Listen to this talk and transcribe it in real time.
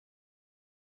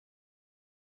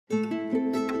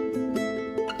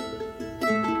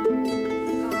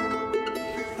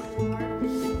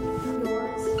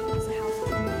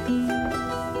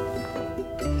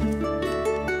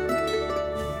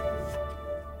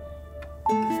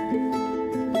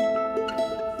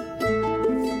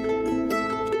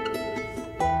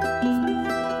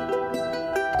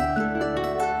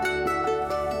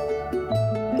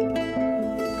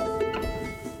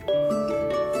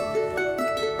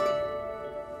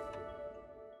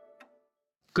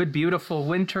Good, beautiful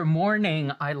winter morning.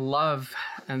 I love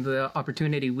and the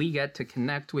opportunity we get to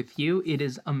connect with you. It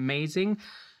is amazing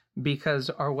because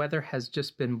our weather has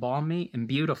just been balmy and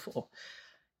beautiful.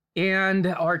 And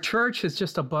our church is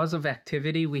just a buzz of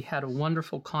activity. We had a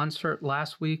wonderful concert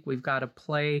last week. We've got a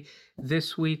play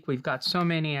this week. We've got so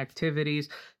many activities.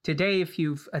 Today, if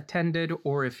you've attended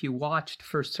or if you watched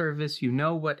first service, you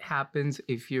know what happens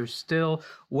if you're still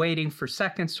waiting for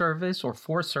second service or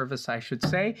fourth service, I should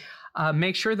say.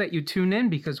 Make sure that you tune in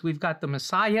because we've got the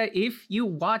Messiah. If you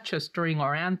watch us during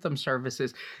our anthem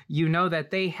services, you know that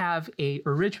they have a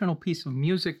original piece of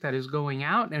music that is going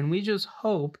out, and we just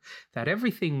hope that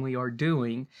everything we are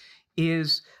doing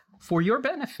is for your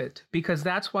benefit because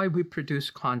that's why we produce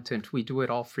content. We do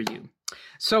it all for you.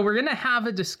 So we're going to have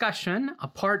a discussion, a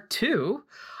part 2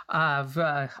 of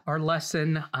our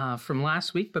lesson from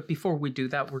last week. But before we do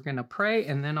that, we're going to pray,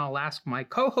 and then I'll ask my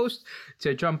co-host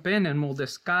to jump in, and we'll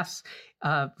discuss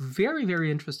a very,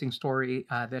 very interesting story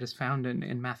that is found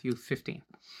in Matthew 15.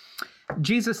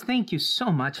 Jesus, thank you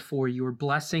so much for your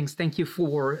blessings. Thank you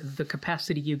for the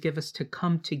capacity you give us to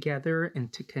come together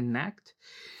and to connect.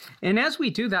 And as we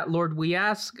do that, Lord, we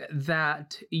ask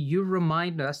that you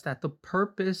remind us that the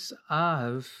purpose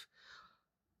of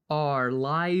our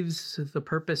lives, the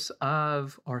purpose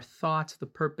of our thoughts, the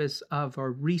purpose of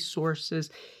our resources,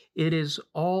 it is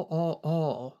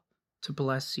all to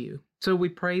bless you. So we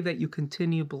pray that you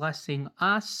continue blessing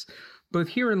us, both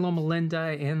here in Loma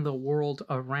Linda and the world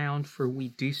around, for we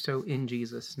do so in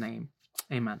Jesus' name.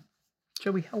 Amen.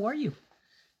 Joey, how are you?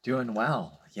 Doing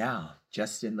well. Yeah.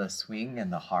 Just in the swing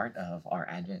and the heart of our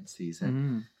Advent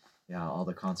season. Yeah. All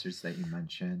the concerts that you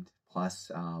mentioned.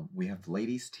 Plus, we have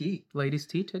Ladies' Tea. Ladies'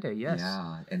 Tea today, yes.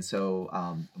 Yeah. And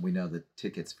so we know the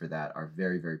tickets for that are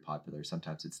very, very popular.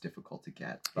 Sometimes it's difficult to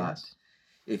get. But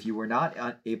if you were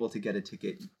not able to get a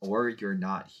ticket or you're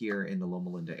not here in the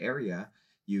Loma Linda area,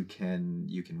 you can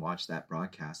watch that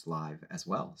broadcast live as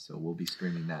well. So we'll be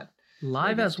streaming that.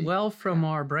 Live as well from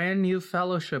our brand new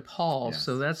fellowship hall. Yes.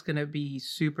 So that's going to be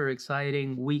super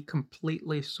exciting. We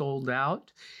completely sold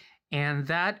out. And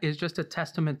that is just a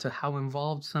testament to how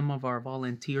involved some of our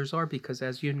volunteers are, because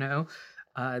as you know,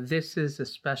 this is a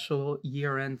special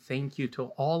year-end thank you to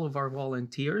all of our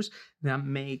volunteers that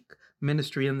make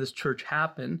ministry in this church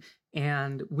happen.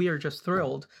 And we are just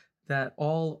thrilled that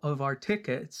all of our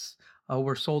tickets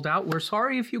were sold out. We're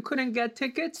sorry if you couldn't get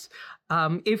tickets.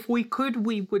 If we could,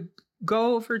 we would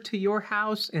go over to your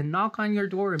house and knock on your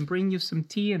door and bring you some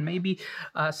tea and maybe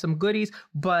some goodies.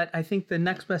 But I think the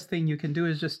next best thing you can do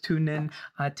is just tune in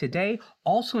today.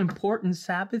 Also important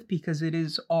Sabbath because it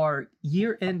is our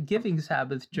year-end giving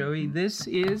Sabbath, Joey. This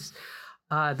is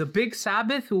the big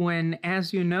Sabbath when,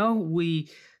 as you know,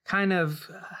 we kind of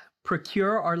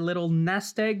procure our little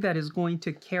nest egg that is going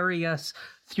to carry us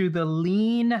through the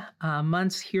lean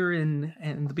months here in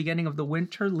the beginning of the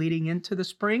winter leading into the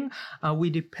spring. We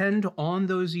depend on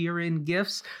those year-end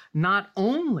gifts, not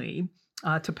only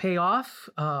to pay off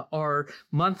our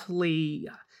monthly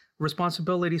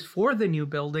responsibilities for the new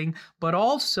building, but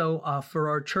also for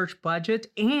our church budget,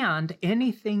 and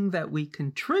anything that we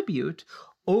contribute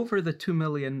over the $2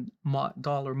 million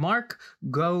mark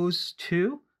goes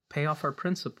to pay off our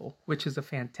principal, which is a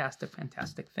fantastic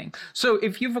thing. So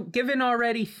if you've given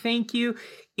already, thank you.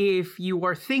 If you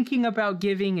are thinking about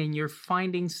giving and you're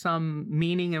finding some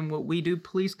meaning in what we do,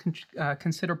 please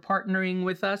consider partnering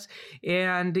with us.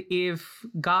 And if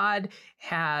God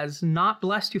has not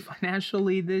blessed you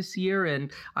financially this year, and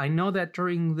I know that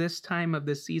during this time of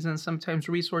the season, sometimes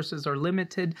resources are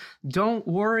limited, don't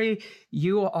worry.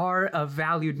 You are a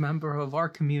valued member of our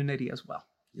community as well.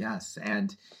 Yes.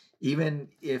 And even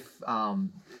if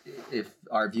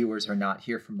our viewers are not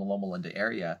here from the Loma Linda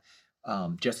area,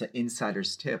 just an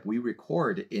insider's tip, we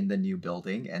record in the new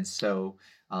building. And so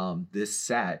this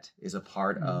set is a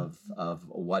part of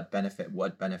what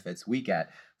benefits we get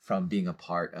from being a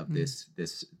part of this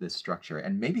structure.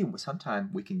 And maybe sometime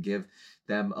we can give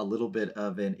them a little bit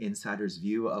of an insider's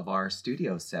view of our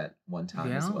studio set one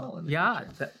time as well. In the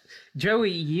future.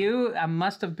 Joey, you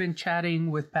must have been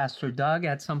chatting with Pastor Doug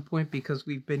at some point because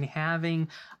we've been having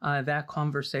that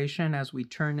conversation as we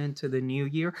turn into the new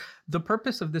year. The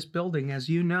purpose of this building, as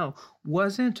you know,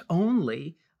 wasn't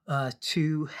only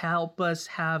to help us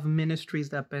have ministries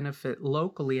that benefit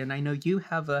locally. And I know you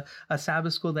have a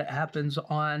Sabbath school that happens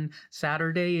on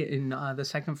Saturday in the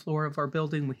second floor of our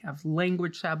building. We have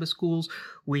language Sabbath schools.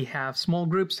 We have small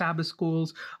group Sabbath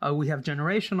schools. We have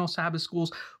generational Sabbath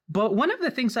schools. But one of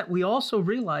the things that we also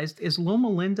realized is Loma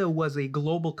Linda was a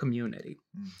global community.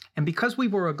 And because we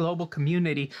were a global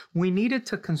community, we needed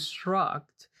to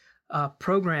construct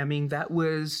programming that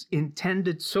was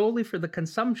intended solely for the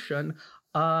consumption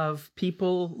of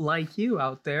people like you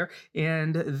out there.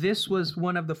 And this was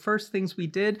one of the first things we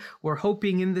did. We're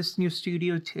hoping in this new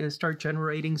studio to start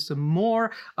generating some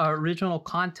more original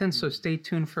content. So stay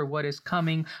tuned for what is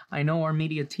coming. I know our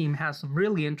media team has some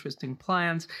really interesting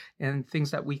plans and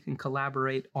things that we can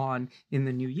collaborate on in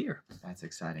the new year. That's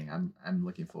exciting. I'm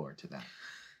looking forward to that.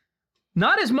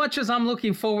 Not as much as I'm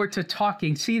looking forward to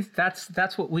talking. See,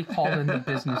 that's what we call in the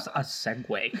business a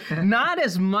segue. Not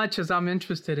as much as I'm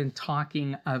interested in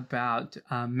talking about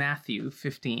Matthew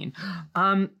 15.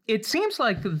 It seems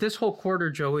like this whole quarter,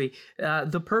 Joey,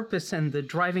 the purpose and the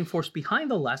driving force behind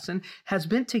the lesson has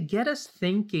been to get us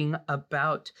thinking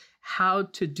about how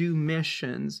to do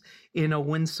missions in a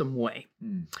winsome way.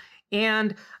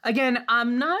 And again,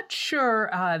 I'm not sure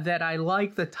that I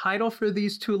like the title for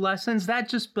these two lessons. That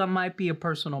just might be a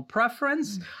personal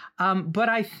preference. But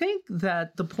I think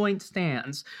that the point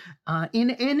stands.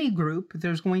 In any group,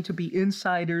 there's going to be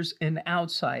insiders and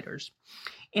outsiders.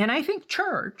 And I think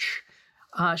church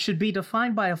should be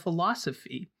defined by a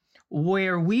philosophy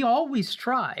where we always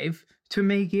strive to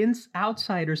make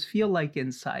outsiders feel like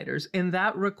insiders. And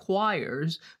that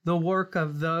requires the work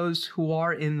of those who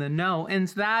are in the know. And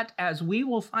that, as we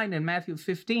will find in Matthew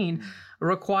 15,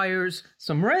 requires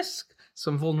some risk,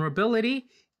 some vulnerability,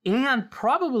 and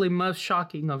probably most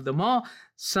shocking of them all,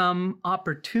 some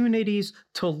opportunities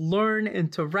to learn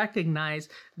and to recognize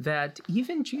that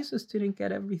even Jesus didn't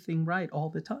get everything right all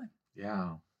the time.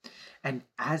 Yeah. And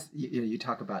as you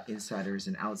talk about insiders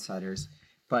and outsiders,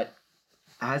 but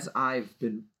as I've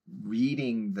been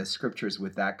reading the scriptures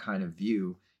with that kind of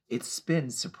view, it's been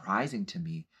surprising to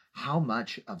me how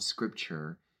much of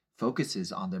scripture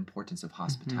focuses on the importance of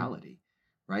hospitality,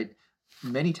 right?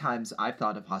 Many times I've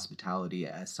thought of hospitality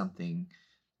as something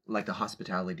like the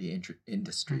hospitality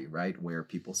industry, right? Where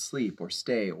people sleep or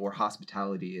stay, or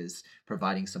hospitality is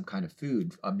providing some kind of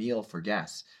food, a meal for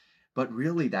guests. But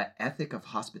really that ethic of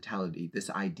hospitality,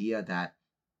 this idea that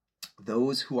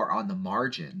those who are on the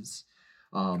margins,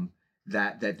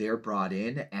 that they're brought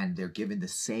in and they're given the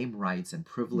same rights and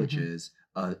privileges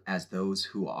as those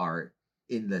who are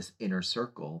in this inner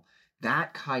circle.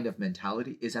 That kind of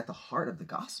mentality is at the heart of the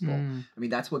gospel. I mean,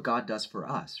 that's what God does for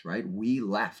us, right? We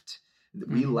left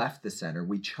the center.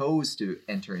 We chose to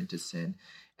enter into sin,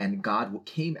 and God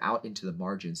came out into the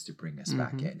margins to bring us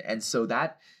back in. And so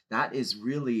that is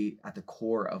really at the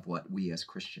core of what we as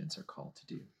Christians are called to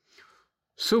do.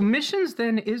 So missions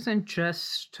then isn't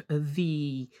just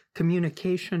the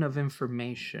communication of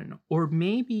information, or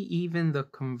maybe even the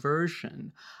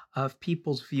conversion of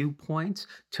people's viewpoints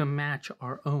to match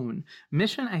our own.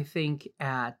 Mission, I think,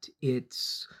 at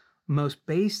its most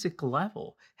basic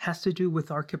level has to do with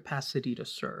our capacity to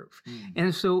serve.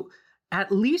 And so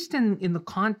at least in the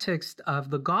context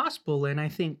of the gospel, and I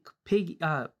think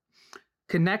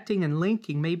connecting and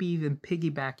linking, maybe even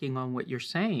piggybacking on what you're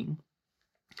saying,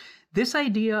 this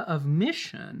idea of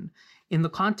mission in the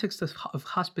context of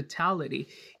hospitality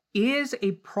is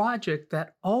a project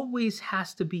that always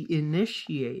has to be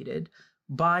initiated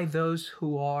by those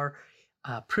who are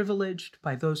privileged,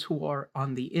 by those who are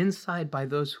on the inside, by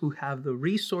those who have the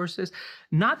resources.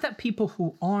 Not that people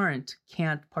who aren't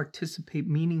can't participate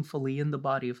meaningfully in the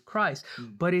body of Christ,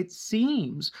 but it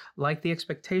seems like the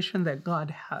expectation that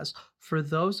God has for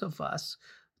those of us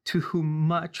to whom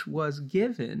much was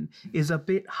given is a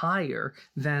bit higher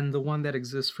than the one that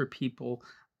exists for people,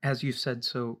 as you said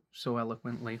so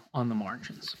eloquently, on the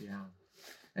margins. Yeah.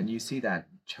 And you see that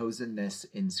chosenness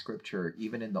in scripture,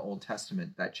 even in the Old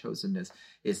Testament, that chosenness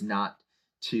is not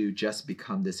to just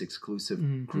become this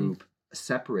exclusive group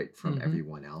separate from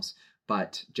everyone else,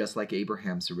 but just like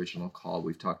Abraham's original call,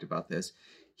 we've talked about this,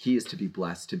 he is to be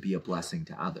blessed, to be a blessing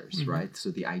to others, right?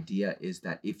 So the idea is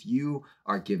that if you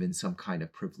are given some kind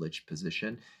of privileged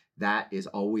position, that is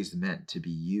always meant to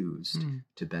be used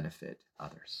to benefit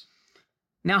others.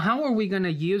 Now, how are we going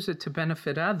to use it to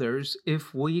benefit others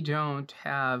if we don't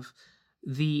have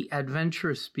the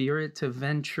adventurous spirit to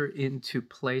venture into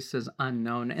places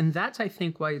unknown? And that's, I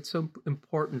think, why it's so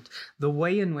important, the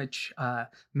way in which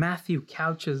Matthew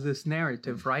couches this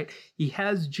narrative, right? He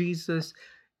has Jesus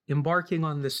embarking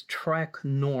on this trek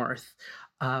north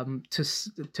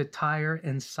to Tyre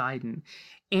and Sidon.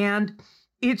 And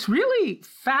it's really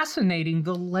fascinating,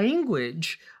 the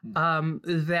language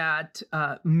that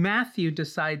Matthew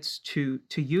decides to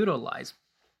utilize.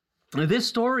 This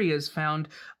story is found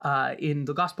in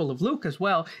the Gospel of Luke as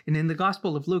well. And in the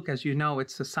Gospel of Luke, as you know,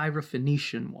 it's the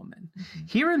Syrophoenician woman. Mm-hmm.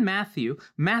 Here in Matthew,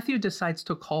 Matthew decides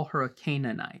to call her a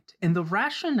Canaanite. And the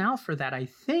rationale for that, I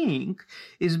think,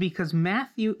 is because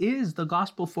Matthew is the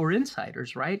gospel for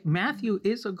insiders, right? Matthew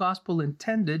is a gospel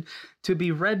intended to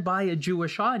be read by a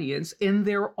Jewish audience. And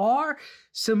there are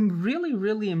some really,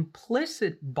 really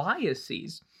implicit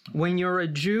biases when you're a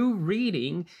Jew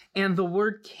reading, and the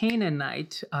word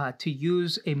Canaanite, to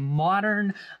use a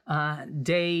modern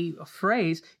day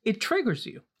phrase, it triggers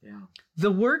you. Yeah.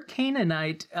 The word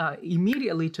Canaanite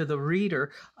immediately to the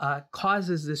reader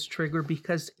causes this trigger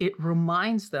because it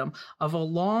reminds them of a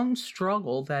long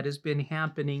struggle that has been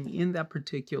happening in that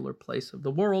particular place of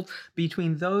the world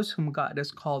between those whom God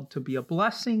has called to be a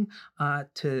blessing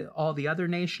to all the other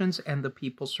nations and the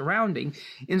people surrounding.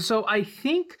 And so I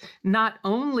think not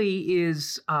only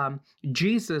is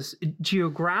Jesus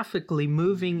geographically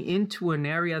moving into an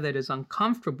area that is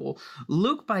uncomfortable,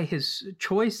 Luke, by his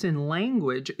choice in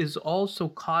language, is also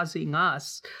causing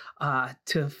us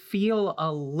to feel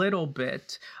a little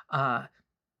bit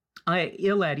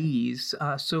ill at ease.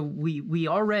 So we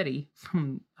already,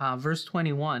 from verse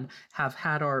 21, have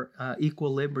had our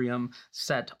equilibrium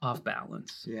set off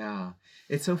balance. Yeah,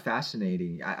 it's so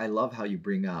fascinating. I love how you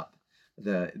bring up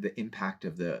the impact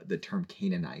of the term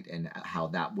Canaanite and how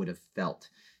that would have felt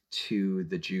to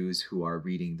the Jews who are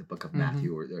reading the book of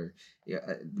Matthew. Or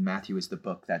Matthew is the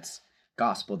book that's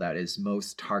gospel that is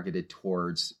most targeted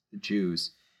towards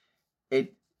Jews.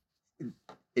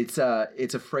 It's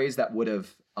a phrase that would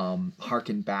have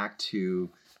harkened back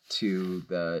to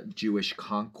the Jewish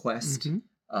conquest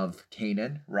of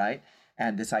Canaan, right?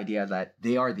 And this idea that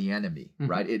they are the enemy,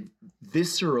 right? It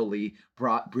viscerally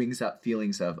brings up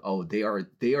feelings of, oh, they are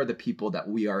the people that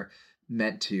we are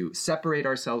meant to separate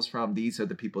ourselves from. These are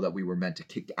the people that we were meant to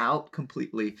kick out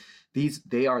completely.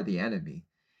 They are the enemy.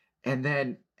 And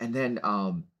then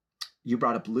you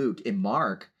brought up Luke. In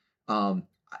Mark,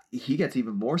 he gets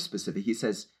even more specific. He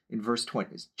says in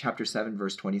chapter 7,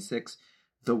 verse 26,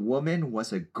 the woman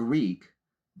was a Greek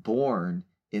born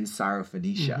in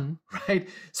Syrophoenicia, right?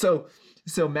 So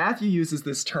Matthew uses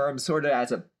this term sort of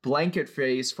as a blanket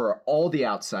phrase for all the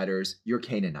outsiders. You're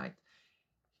Canaanite.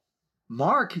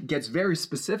 Mark gets very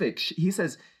specific. He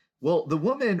says, well, the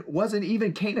woman wasn't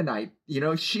even Canaanite.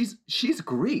 She's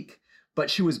Greek, but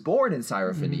she was born in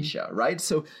Syrophoenicia, right?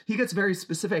 So he gets very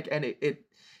specific, and it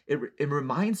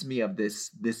reminds me of this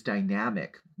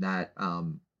dynamic that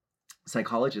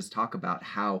psychologists talk about,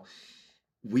 how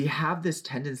we have this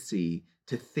tendency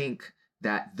to think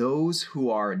that those who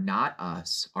are not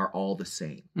us are all the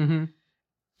same,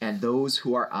 and those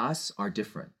who are us are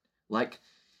different. Like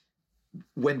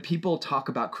when people talk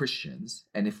about Christians,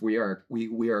 and if we are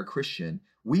a Christian,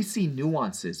 we see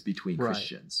nuances between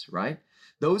Christians, right?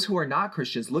 Those who are not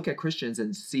Christians look at Christians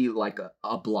and see like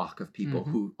a block of people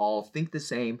who all think the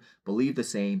same, believe the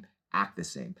same, act the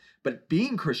same. But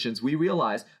being Christians, we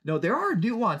realize, no, there are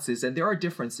nuances and there are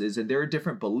differences and there are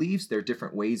different beliefs, there are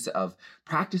different ways of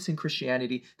practicing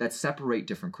Christianity that separate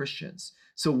different Christians.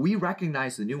 So we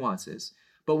recognize the nuances.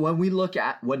 But when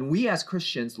we as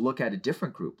Christians look at a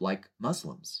different group, like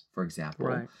Muslims, for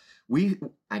example,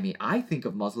 I think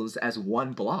of Muslims as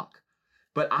one block.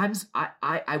 But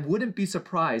I wouldn't be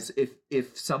surprised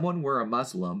if someone were a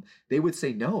Muslim, they would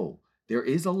say, no, there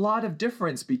is a lot of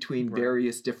difference between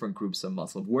various different groups of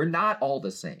Muslims. We're not all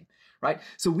the same, right?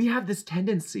 So we have this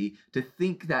tendency to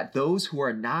think that those who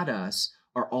are not us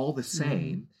are all the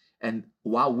same. And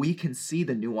while we can see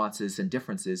the nuances and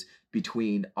differences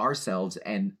between ourselves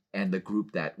and the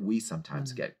group that we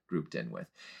sometimes get grouped in with.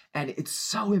 And it's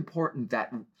so important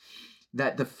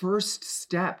that the first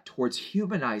step towards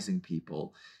humanizing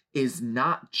people is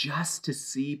not just to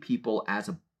see people as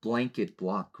a blanket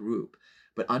block group,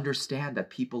 but understand that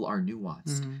people are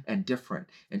nuanced and different,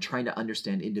 and trying to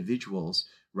understand individuals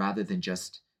rather than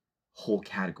just whole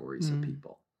categories of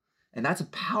people. And that's a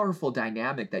powerful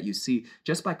dynamic that you see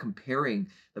just by comparing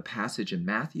the passage in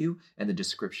Matthew and the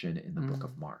description in the book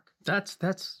of Mark. That's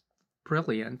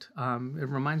brilliant. It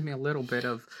reminds me a little bit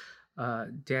of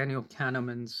Daniel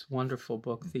Kahneman's wonderful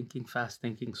book, Thinking Fast,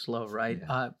 Thinking Slow, right?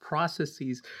 Yeah.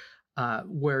 Processes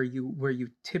where you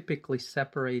typically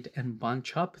separate and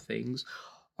bunch up things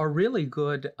are really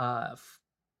good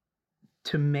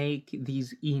to make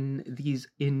these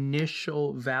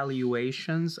initial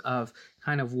valuations of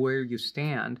kind of where you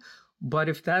stand. But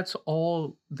if that's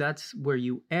where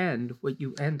you end, what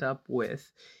you end up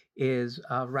with is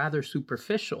rather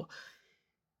superficial.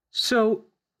 So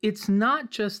it's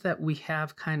not just that we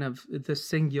have kind of the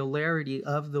singularity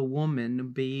of the woman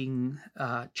being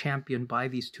championed by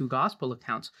these two gospel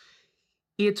accounts.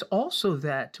 it's also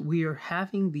that we are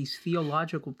having these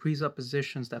theological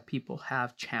presuppositions that people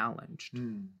have challenged.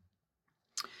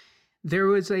 There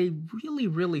was a really,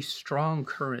 really strong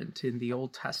current in the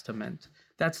Old Testament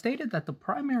that stated that the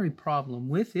primary problem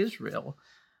with Israel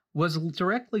was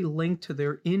directly linked to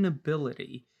their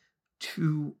inability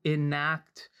to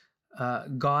enact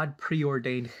God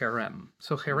preordained herem.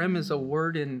 So herem is a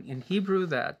word in Hebrew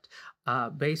that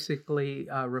basically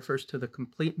refers to the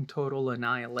complete and total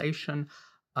annihilation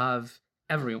of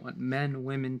everyone, men,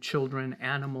 women, children,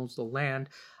 animals, the land.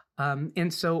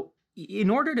 And so in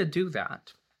order to do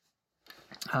that,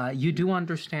 you do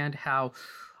understand how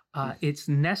it's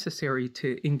necessary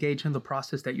to engage in the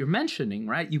process that you're mentioning,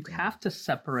 right? You have to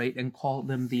separate and call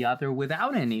them the other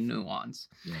without any nuance.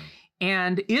 Yeah.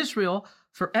 And Israel,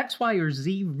 for X, Y, or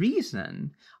Z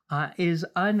reason, is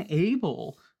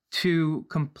unable to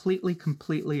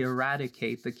completely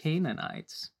eradicate the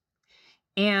Canaanites.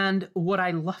 And what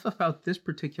I love about this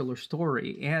particular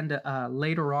story, and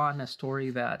later on a story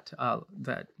that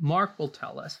Mark will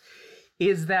tell us,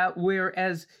 is that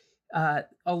whereas a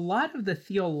lot of the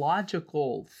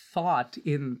theological thought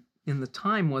in the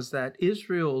time was that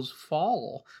Israel's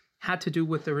fall had to do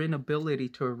with their inability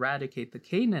to eradicate the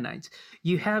Canaanites,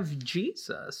 you have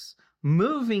Jesus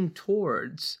moving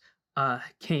towards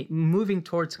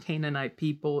Canaanite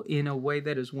people in a way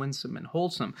that is winsome and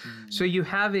wholesome. So you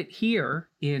have it here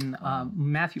in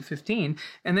Matthew 15,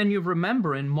 and then you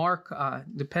remember in Mark,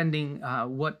 depending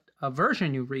what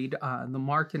version you read, the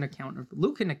Markan account or the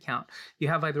Lucan account, you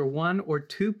have either one or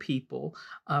two people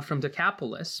from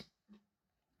Decapolis.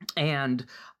 And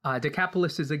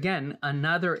Decapolis is, again,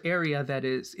 another area that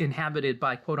is inhabited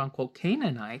by quote-unquote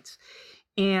Canaanites.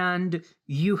 And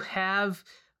you have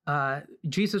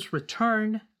Jesus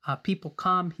return, people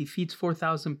come, he feeds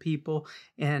 4,000 people,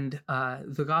 and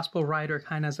the gospel writer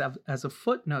kind of as a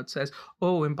footnote says,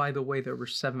 oh, and by the way, there were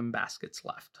 7 baskets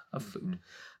left of food.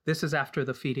 This is after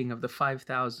the feeding of the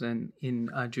 5,000 in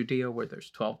Judea, where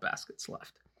there's 12 baskets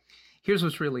left. Here's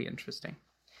what's really interesting.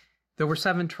 There were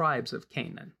 7 tribes of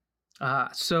Canaan.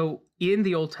 So in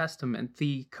the Old Testament,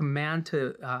 the command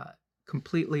to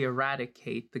completely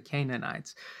eradicate the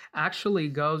Canaanites actually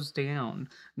goes down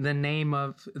the name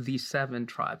of these 7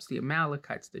 tribes: the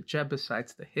Amalekites, the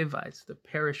Jebusites, the Hivites, the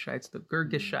Perishites, the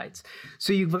Girgashites.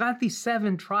 So you've got these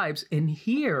 7 tribes, and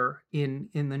here in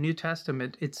the New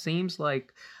Testament, it seems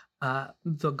like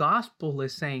the gospel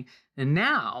is saying, and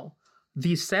now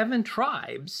these 7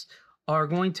 tribes are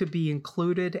going to be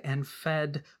included and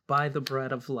fed by the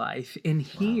bread of life. And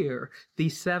here,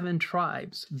 these 7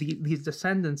 tribes, these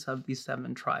descendants of these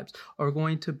 7 tribes, are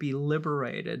going to be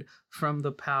liberated from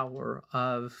the power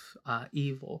of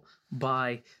evil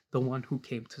by the one who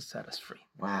came to set us free.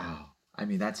 Wow. I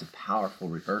mean, that's a powerful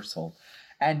reversal,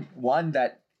 and one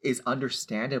that is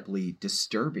understandably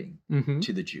disturbing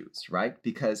to the Jews, right?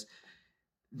 Because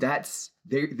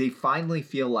they finally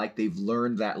feel like they've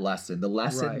learned that lesson, the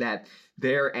lesson that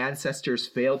their ancestors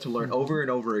failed to learn over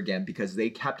and over again, because they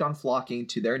kept on flocking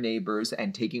to their neighbors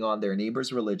and taking on their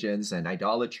neighbors' religions and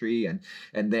idolatry, and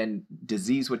then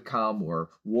disease would come, or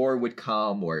war would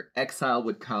come, or exile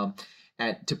would come,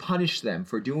 and to punish them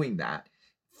for doing that.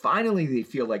 Finally, they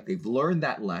feel like they've learned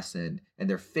that lesson, and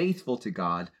they're faithful to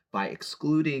God by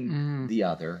excluding the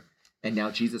other, and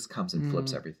now Jesus comes and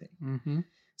flips everything.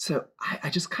 So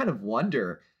I just kind of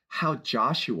wonder how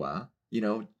Joshua,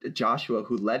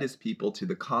 who led his people to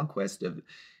the conquest of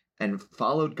and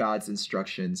followed God's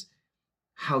instructions,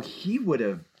 how he would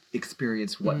have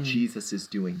experienced what Jesus is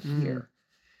doing here.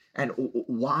 And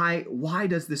why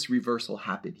does this reversal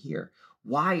happen here?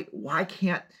 Why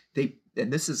can't they?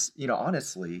 And this is,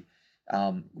 honestly,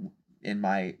 in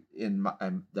my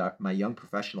young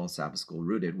professional Sabbath school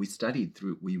Rooted,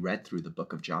 we read through the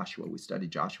book of Joshua. We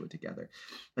studied Joshua together.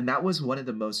 And that was one of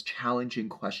the most challenging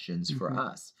questions for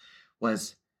us,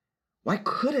 was why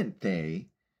couldn't they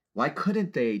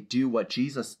do what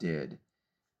Jesus did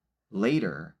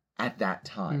later at that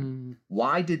time?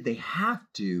 Why did they have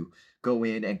to go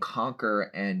in and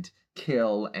conquer and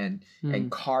kill and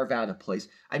carve out a place?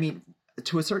 I mean,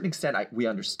 to a certain extent, we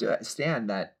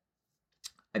understand that,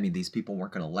 these people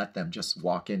weren't going to let them just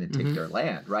walk in and take their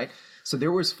land, right? So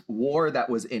there was war that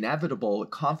was inevitable,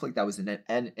 conflict that was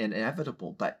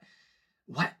inevitable. But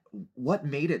what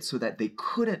made it so that they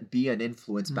couldn't be an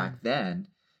influence back then,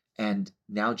 and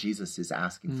now Jesus is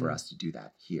asking for us to do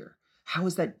that here? How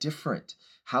is that different?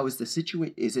 How is the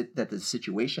situation? Is it that the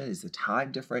situation, is the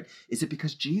time different? Is it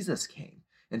because Jesus came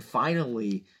and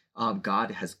finally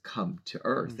God has come to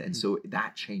earth, and so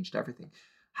that changed everything?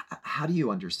 How do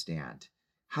you understand?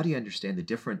 How do you understand the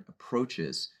different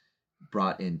approaches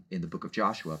brought in the book of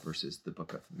Joshua versus the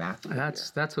book of Matthew?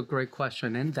 That's a great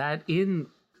question, and that in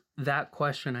that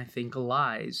question, I think,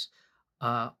 lies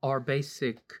our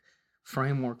basic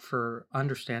framework for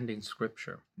understanding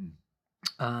Scripture.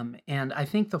 And I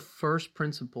think the first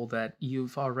principle that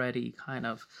you've already kind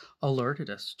of alerted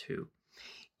us to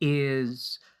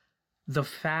is the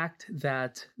fact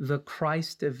that the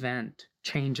Christ event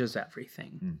changes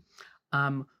everything.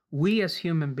 We as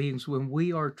human beings, when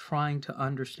we are trying to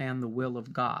understand the will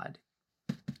of God,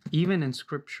 even in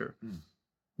Scripture,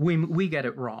 we get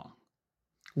it wrong.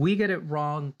 We get it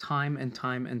wrong time and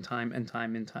time and time and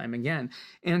time and time again.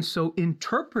 And so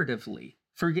interpretively,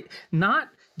 not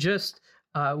just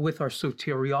with our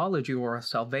soteriology or our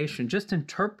salvation, just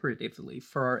interpretively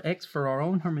for our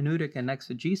own hermeneutic and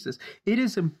exegesis, it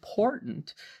is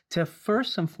important to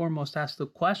first and foremost ask the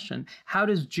question, how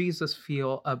does Jesus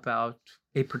feel about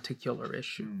a particular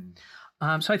issue?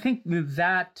 So I think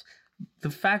that the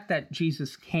fact that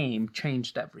Jesus came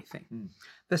changed everything.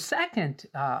 The second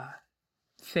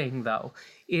thing, though,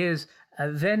 is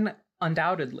then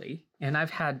undoubtedly, and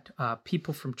I've had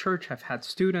people from church, I've had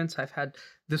students, I've had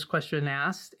this question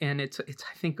asked, and it's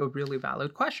I think a really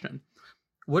valid question.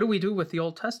 What do we do with the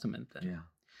Old Testament then? Yeah.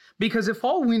 Because if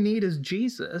all we need is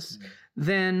Jesus,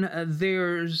 then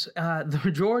there's the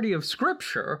majority of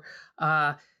Scripture.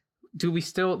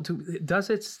 Does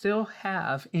it still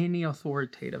have any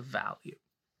authoritative value?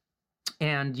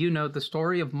 And you know the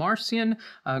story of Marcion,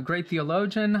 a great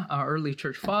theologian, early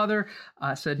church father,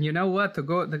 said, you know what, the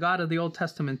God of the Old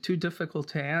Testament, too difficult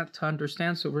to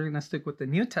understand, so we're going to stick with the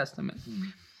New Testament.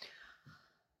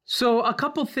 So a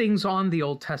couple things on the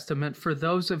Old Testament for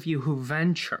those of you who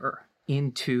venture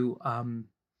into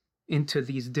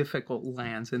these difficult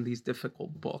lands and these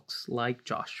difficult books, like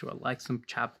Joshua, like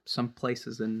some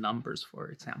places in Numbers, for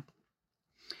example.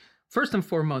 First and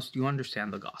foremost, you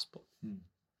understand the gospel.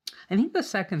 I think the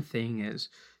second thing is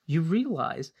you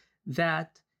realize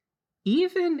that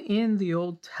even in the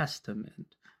Old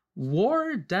Testament,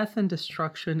 war, death, and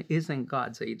destruction isn't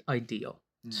God's ideal.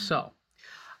 So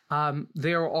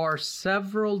there are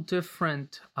several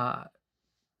different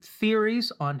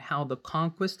theories on how the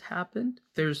conquest happened.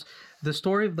 There's the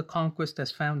story of the conquest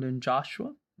as found in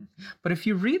Joshua. But if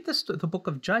you read the book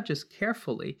of Judges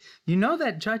carefully, you know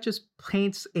that Judges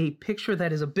paints a picture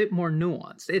that is a bit more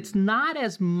nuanced. It's not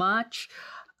as much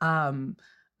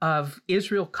of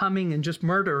Israel coming and just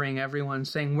murdering everyone,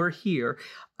 saying, we're here.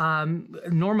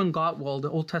 Norman Gottwald, the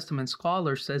Old Testament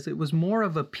scholar, says it was more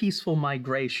of a peaceful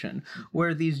migration,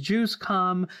 where these Jews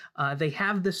come, they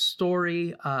have this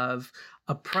story of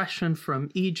oppression from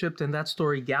Egypt, and that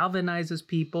story galvanizes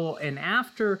people.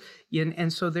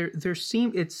 And so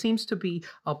it seems to be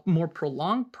a more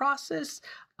prolonged process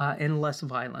and less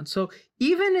violent. So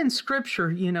even in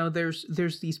Scripture,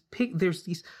 there's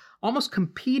these almost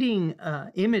competing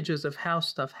images of how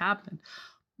stuff happened.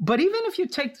 But even if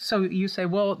you say,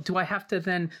 well, do I have to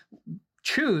then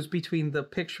choose between the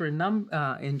picture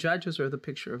in Judges or the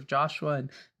picture of Joshua?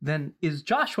 And then is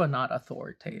Joshua not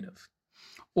authoritative?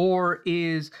 Or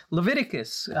is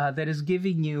Leviticus that is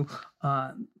giving you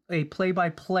a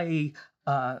play-by-play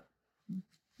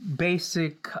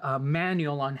basic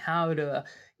manual on how to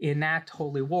enact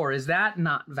holy war, is that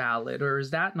not valid, or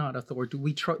is that not authority?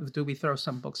 Do we throw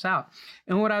some books out?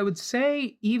 And what I would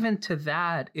say even to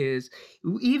that is,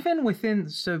 even within,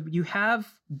 so you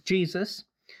have Jesus,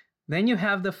 then you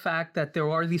have the fact that there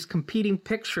are these competing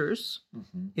pictures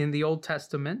in the Old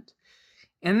Testament,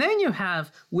 and then you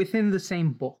have within the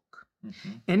same book.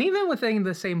 And even within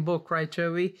the same book, right,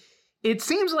 Joey, it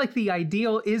seems like the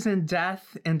ideal isn't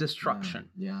death and destruction.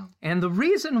 And the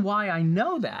reason why I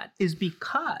know that is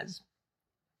because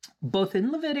both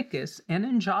in Leviticus and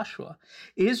in Joshua,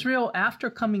 Israel, after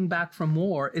coming back from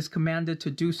war, is commanded to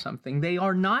do something. They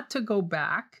are not to go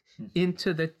back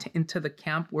into the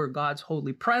camp where God's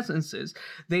holy presence is.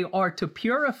 They are to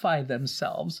purify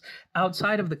themselves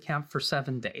outside of the camp for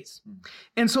 7 days.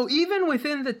 And so even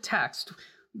within the text,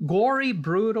 gory,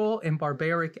 brutal, and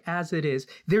barbaric as it is,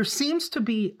 there seems to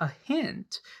be a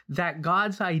hint that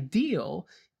God's ideal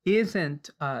isn't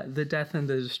the death and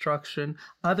the destruction.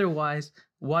 Otherwise,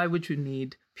 why would you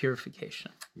need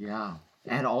purification? Yeah.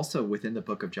 And also within the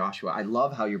book of Joshua, I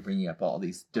love how you're bringing up all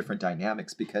these different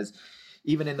dynamics, because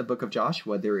even in the book of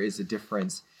Joshua, there is a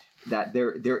difference, that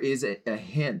there is a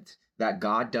hint that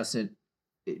God doesn't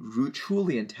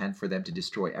truly intend for them to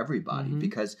destroy everybody,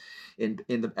 because in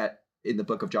the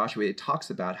book of Joshua, it talks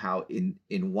about how in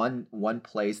one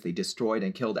place they destroyed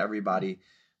and killed everybody,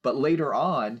 but later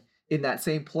on in that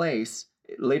same place,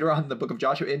 later on in the book of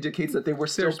Joshua, indicates that there were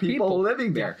still people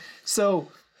living there. So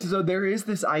So there is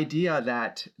this idea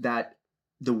that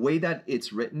the way that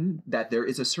it's written, that there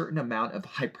is a certain amount of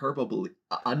hyperbole,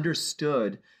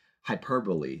 understood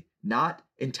hyperbole, not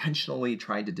intentionally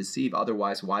trying to deceive.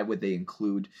 Otherwise, why would they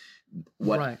include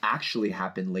what Right. actually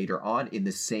happened later on in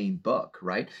the same book,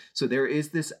 right? So there is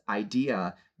this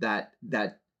idea that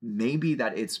maybe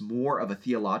that it's more of a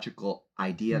theological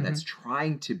idea that's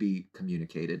trying to be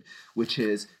communicated, which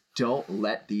is don't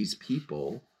let these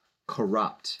people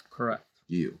corrupt Correct.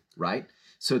 you, right?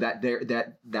 So that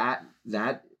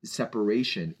that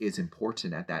separation is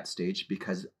important at that stage,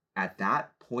 because at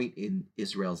that point in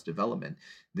Israel's development,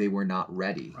 they were not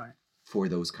ready Right. for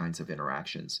those kinds of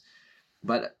interactions.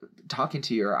 But talking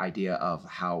to your idea of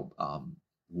how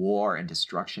war and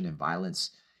destruction and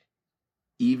violence,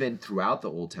 even throughout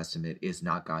the Old Testament, is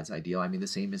not God's ideal. I mean, the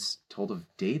same is told of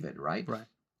David, right? Right.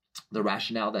 The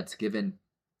rationale that's given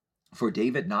for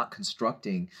David not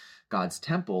constructing God's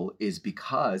temple is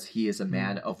because he is a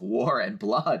man of war and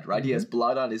blood, right? He has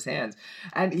blood on his hands.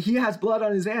 And he has blood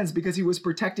on his hands because he was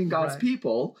protecting God's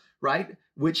people, right?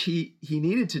 Which he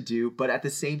needed to do. But at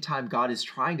the same time, God is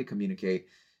trying to communicate,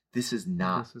 this is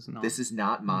not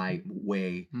my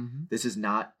way. This is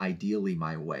not ideally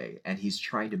my way. And he's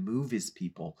trying to move his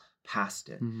people past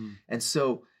it. And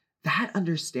so that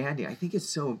understanding, I think, is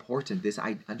so important. This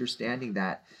understanding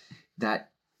that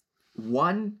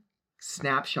one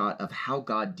snapshot of how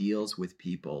God deals with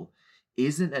people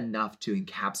isn't enough to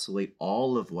encapsulate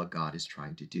all of what God is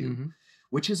trying to do,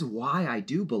 which is why I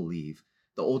do believe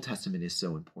the Old Testament is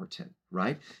so important,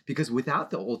 right? Because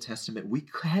without the Old Testament, we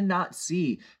cannot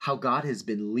see how God has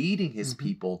been leading his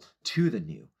people to the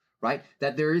new, right?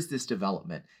 That there is this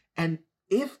development. And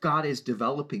if God is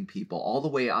developing people all the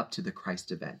way up to the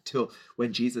Christ event, till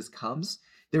when Jesus comes,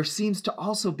 there seems to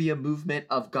also be a movement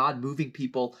of God moving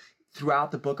people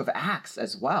throughout the book of Acts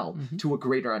as well, to a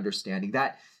greater understanding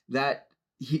that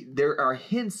there are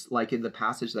hints, like in the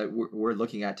passage that we're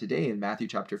looking at today in Matthew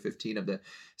chapter 15 of the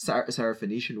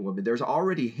Syrophoenician woman. There's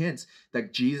already hints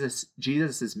that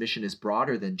Jesus's mission is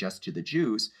broader than just to the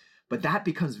Jews, but that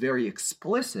becomes very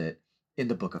explicit in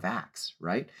the book of Acts,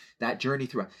 right? That journey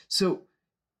throughout. So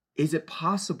is it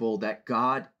possible that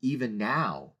God even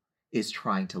now is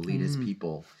trying to lead his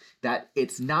people, that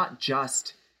it's not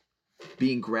just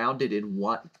being grounded in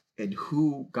what and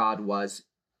who God was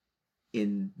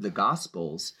in the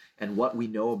Gospels and what we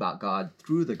know about God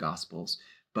through the Gospels,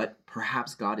 but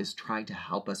perhaps God is trying to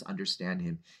help us understand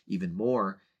him even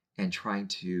more and trying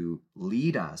to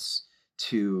lead us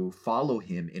to follow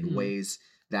him in ways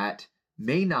that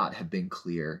may not have been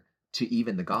clear to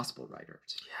even the Gospel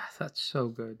writers. Yeah, that's so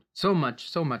good. So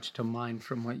much to mine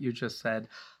from what you just said.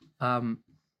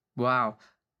 Wow.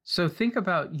 So think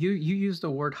about, you used the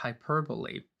word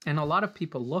hyperbole, and a lot of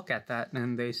people look at that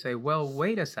and they say, well,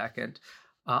 wait a second.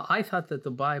 I thought that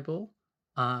the Bible,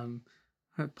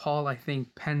 Paul, I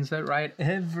think, pens it, right?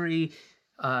 Every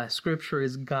scripture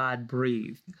is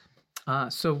God-breathed.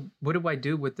 So what do I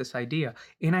do with this idea?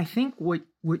 And I think what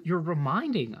you're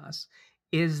reminding us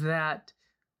is that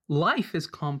life is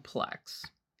complex.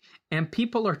 And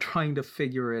people are trying to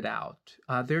figure it out.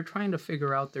 They're trying to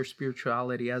figure out their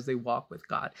spirituality as they walk with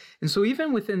God. And so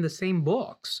even within the same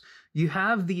books, you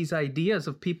have these ideas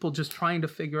of people just trying to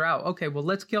figure out, okay, well,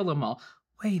 let's kill them all.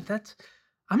 Wait,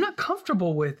 I'm not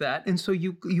comfortable with that. And so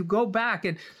you go back,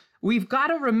 and we've got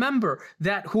to remember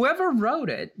that whoever wrote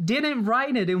it didn't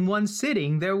write it in one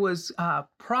sitting. There was a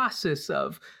process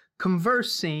of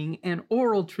conversing and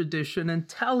oral tradition and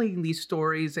telling these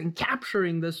stories and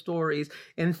capturing the stories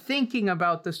and thinking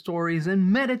about the stories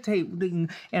and meditating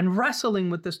and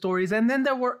wrestling with the stories. And then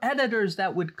there were editors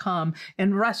that would come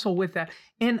and wrestle with that.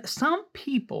 And some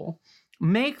people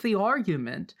make the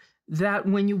argument that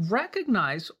when you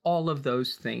recognize all of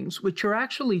those things, what you're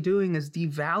actually doing is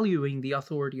devaluing the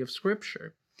authority of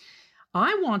Scripture.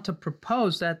 I want to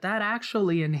propose that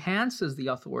actually enhances the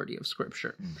authority of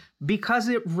Scripture because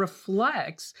it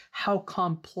reflects how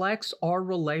complex our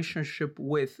relationship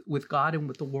with God and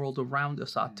with the world around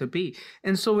us ought to be.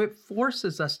 And so it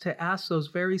forces us to ask those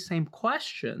very same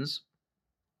questions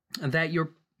that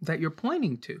you're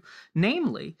pointing to.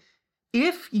 Namely,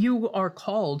 if you are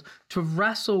called to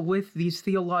wrestle with these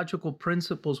theological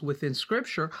principles within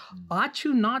Scripture, ought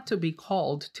you not to be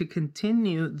called to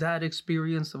continue that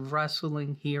experience of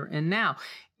wrestling here and now?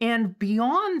 And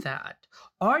beyond that,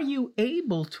 are you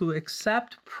able to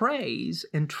accept praise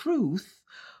and truth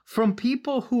from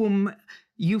people whom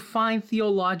you find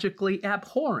theologically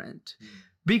abhorrent?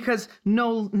 Because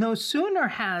no sooner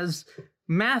has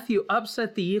Matthew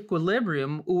upset the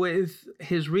equilibrium with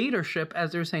his readership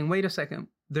as they're saying, wait a second,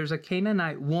 there's a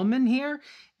Canaanite woman here,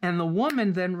 and the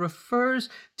woman then refers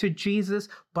to Jesus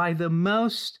by the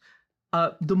most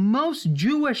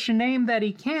Jewish name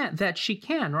that she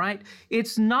can, right?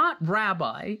 It's not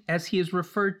rabbi, as he is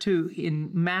referred to in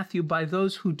Matthew by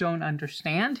those who don't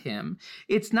understand him.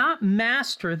 It's not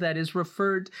master that is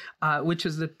referred, which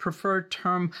is the preferred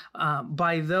term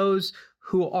by those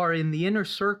who are in the inner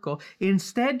circle.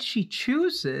 Instead, she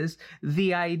chooses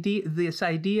this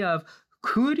idea of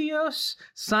Kurios,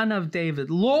 son of David,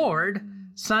 Lord,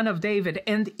 son of David.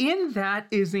 And in that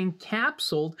is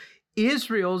encapsulated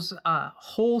Israel's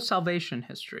whole salvation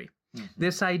history. Mm-hmm.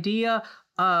 This idea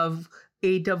of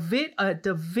a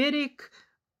Davidic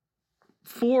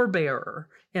forebearer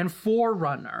and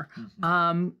forerunner,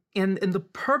 mm-hmm. And the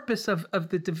purpose of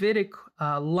the Davidic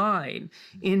line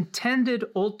intended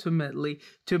ultimately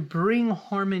to bring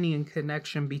harmony and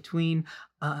connection between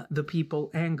the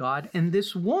people and God. And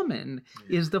this woman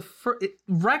is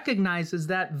recognizes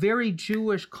that very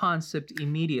Jewish concept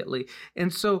immediately.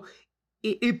 And so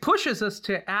it pushes us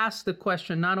to ask the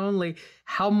question, not only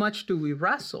how much do we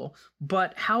wrestle,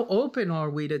 but how open are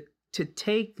we to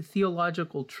take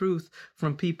theological truth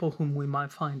from people whom we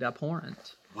might find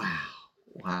abhorrent.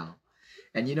 Wow.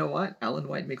 And you know what? Ellen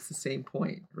White makes the same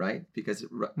point, right? Because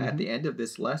at the end of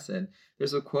this lesson,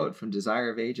 there's a quote from Desire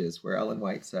of Ages where Ellen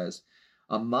White says,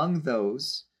 among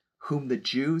those whom the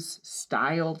Jews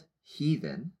styled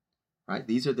heathen, right?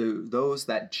 These are those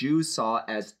that Jews saw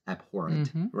as abhorrent,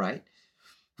 mm-hmm. right?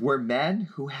 Were men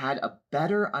who had a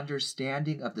better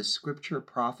understanding of the scripture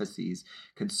prophecies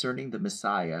concerning the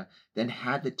Messiah than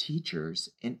had the teachers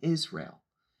in Israel.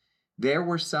 There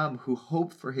were some who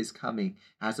hoped for his coming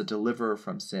as a deliverer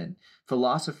from sin.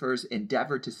 Philosophers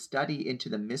endeavored to study into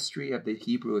the mystery of the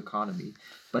Hebrew economy,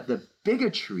 but the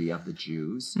bigotry of the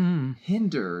Jews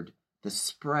hindered the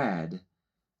spread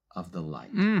of the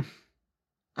light.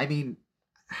 I mean,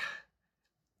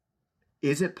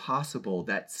 is it possible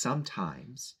that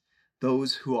sometimes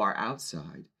those who are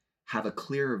outside have a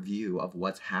clearer view of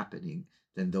what's happening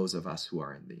than those of us who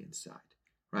are in the inside,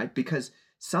 right? Because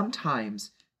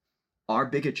sometimes our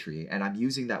bigotry, and I'm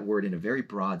using that word in a very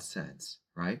broad sense,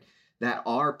 right? That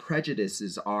our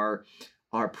prejudices, our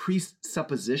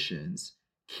presuppositions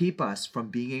keep us from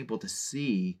being able to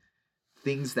see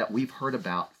things that we've heard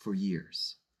about for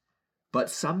years. But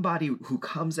somebody who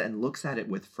comes and looks at it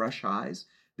with fresh eyes,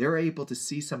 they're able to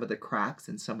see some of the cracks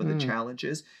and some of the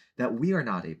challenges that we are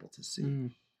not able to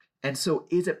see. And so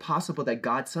is it possible that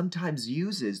God sometimes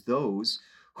uses those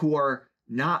who are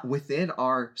not within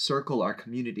our circle, our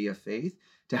community of faith,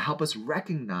 to help us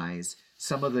recognize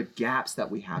some of the gaps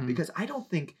that we have? Because I don't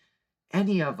think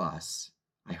any of us,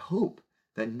 I hope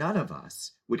that none of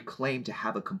us would claim to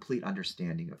have a complete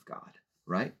understanding of God,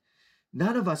 right?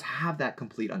 None of us have that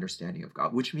complete understanding of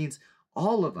God, which means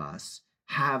all of us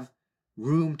have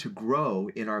room to grow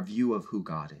in our view of who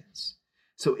God is.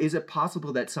 So is it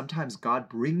possible that sometimes God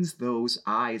brings those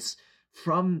eyes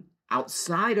from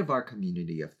outside of our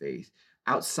community of faith,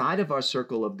 outside of our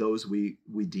circle of those we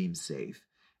deem safe,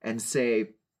 and say,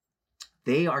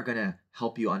 they are going to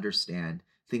help you understand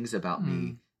things about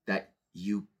me that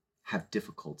you have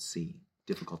difficulty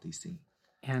seeing?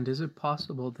 And is it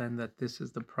possible then that this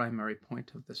is the primary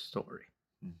point of the story?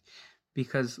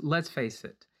 Because let's face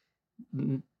it,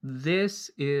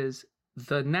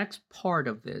 the next part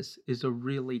of this is a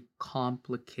really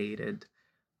complicated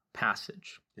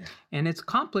passage. Yeah. And it's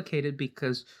complicated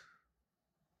because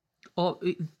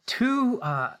two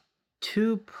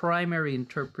primary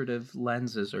interpretive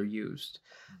lenses are used.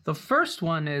 The first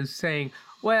one is saying,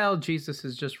 well, Jesus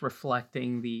is just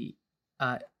reflecting the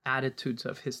attitudes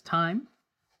of his time.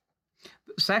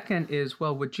 Second is,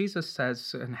 well, what Jesus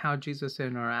says and how Jesus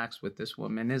interacts with this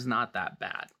woman is not that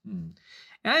bad. And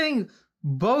I think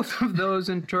both of those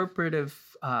interpretive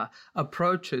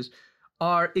approaches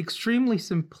are extremely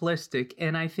simplistic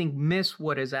and I think miss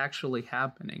what is actually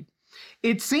happening.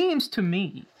 It seems to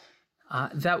me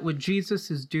that what Jesus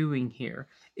is doing here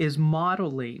is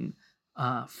modeling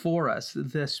for us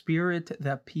the spirit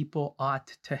that people ought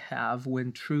to have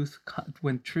when truth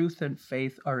and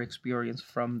faith are experienced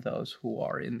from those who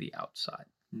are in the outside.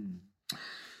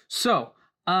 So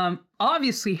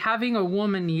obviously having a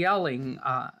woman yelling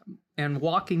and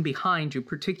walking behind you,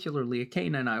 particularly a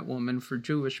Canaanite woman, for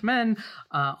Jewish men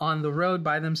on the road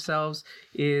by themselves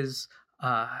is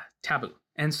taboo.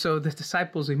 And so the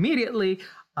disciples immediately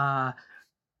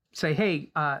say,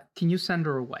 hey, can you send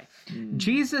her away?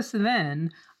 Jesus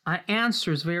then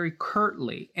answers very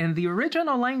curtly. And the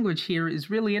original language here is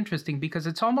really interesting because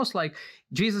it's almost like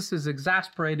Jesus is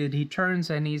exasperated. He turns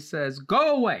and he says,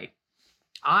 go away.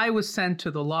 I was sent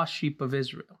to the lost sheep of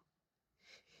Israel.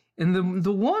 And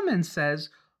the woman says,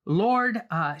 Lord,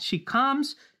 she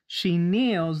comes, she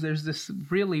kneels. There's this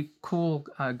really cool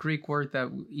Greek word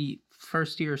that we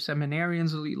first-year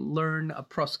seminarians learn, a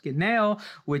proskuneo,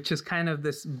 which is kind of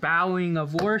this bowing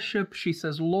of worship. She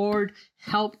says, Lord,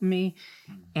 help me.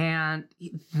 And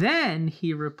then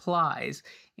he replies,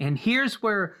 and here's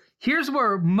where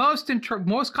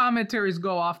most commentaries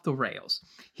go off the rails.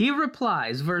 He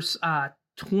replies, verse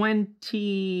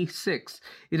 26,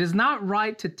 it is not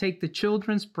right to take the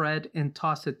children's bread and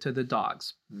toss it to the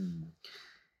dogs.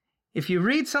 If you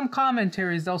read some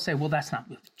commentaries, they'll say, well, that's not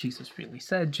what Jesus really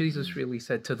said. Jesus really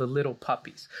said to the little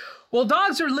puppies. Well,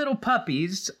 dogs are little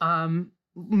puppies.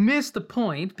 Miss the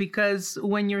point, because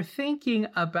when you're thinking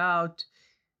about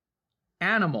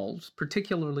animals,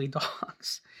 particularly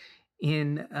dogs,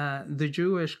 in the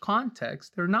Jewish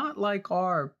context, they're not like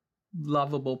our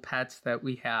lovable pets that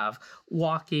we have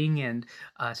walking, and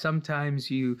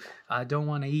sometimes you don't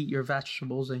want to eat your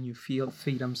vegetables and you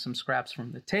feed them some scraps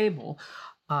from the table.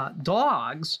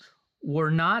 Dogs were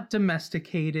not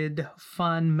domesticated,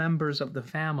 fun members of the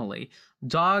family.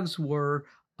 Dogs were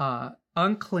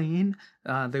unclean.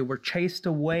 They were chased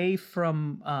away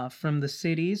from the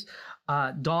cities.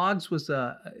 Dogs was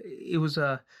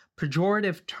a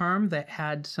pejorative term that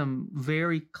had some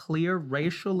very clear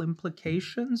racial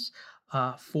implications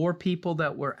for people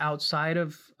that were outside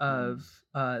of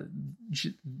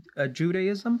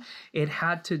Judaism. It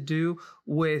had to do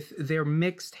with their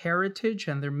mixed heritage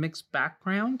and their mixed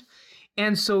background.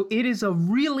 And so it is a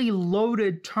really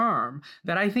loaded term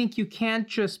that I think you can't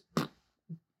just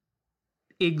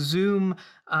exhume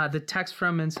the text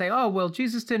from and say, oh, well,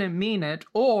 Jesus didn't mean it,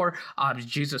 or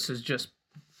Jesus is just,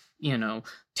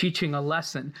 teaching a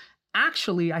lesson.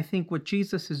 Actually, I think what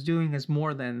Jesus is doing is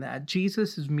more than that.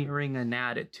 Jesus is mirroring an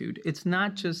attitude. It's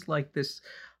not just like this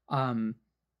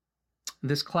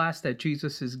this class that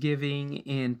Jesus is giving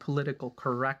in political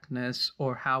correctness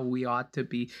or how we ought to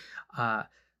be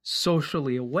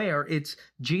socially aware. It's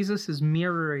Jesus is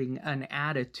mirroring an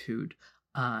attitude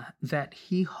that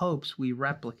he hopes we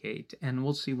replicate, and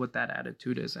we'll see what that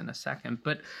attitude is in a second.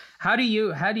 But how do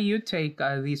you take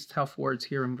these tough words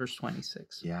here in verse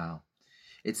 26? Yeah,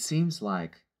 it seems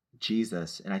like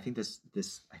Jesus, and I think this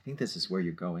is where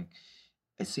you're going.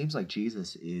 It seems like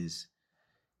Jesus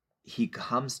he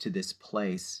comes to this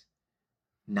place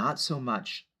not so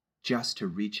much just to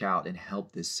reach out and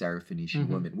help this Syrophoenician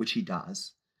woman, which he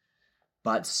does,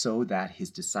 but so that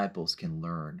his disciples can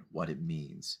learn what it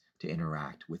means to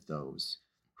interact with those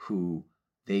who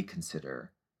they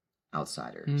consider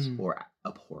outsiders or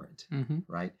abhorrent,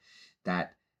 right?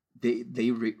 That they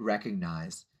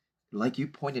recognize, like you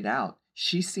pointed out,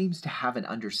 she seems to have an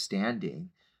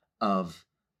understanding of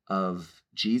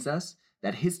Jesus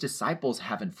that his disciples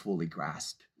haven't fully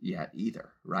grasped yet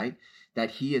either, right? That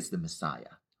he is the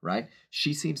Messiah, right?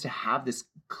 She seems to have this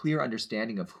clear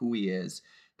understanding of who he is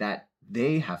that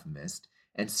they have missed.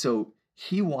 And so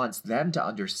he wants them to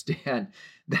understand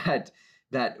that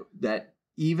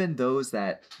even those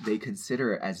that they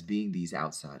consider as being these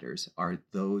outsiders are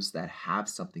those that have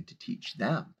something to teach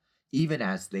them, even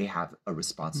as they have a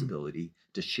responsibility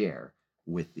to share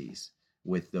with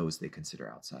those they consider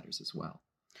outsiders as well.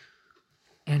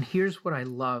 And here's what I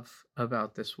love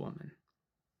about this woman.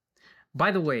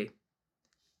 By the way,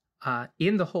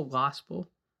 in the whole gospel,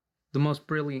 the most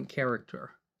brilliant character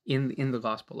in the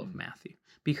Gospel of Matthew,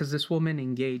 because this woman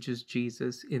engages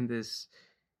Jesus in this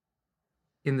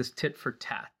tit for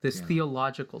tat, this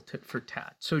theological tit for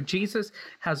tat. So Jesus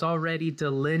has already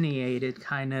delineated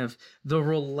kind of the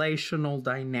relational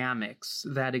dynamics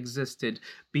that existed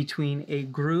between a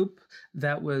group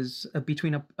that was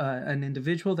between an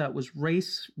individual that was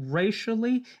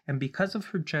racially and because of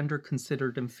her gender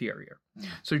considered inferior.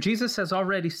 So Jesus has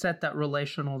already set that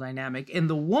relational dynamic. And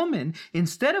the woman,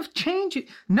 instead of changing,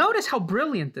 notice how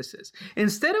brilliant this is.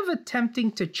 Instead of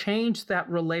attempting to change that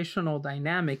relational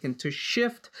dynamic and to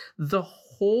shift the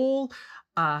whole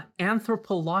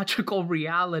anthropological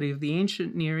reality of the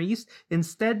ancient Near East,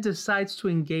 instead decides to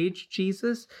engage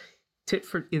Jesus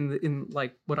in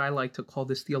like what I like to call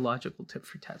this theological tit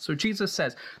for tat. So Jesus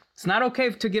says, it's not okay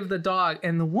to give the dog.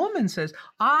 And the woman says,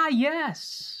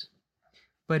 yes,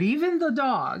 but even the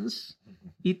dogs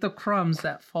eat the crumbs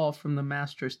that fall from the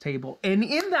master's table. And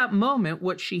in that moment,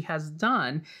 what she has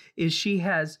done is she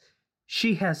has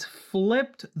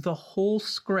flipped the whole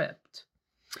script,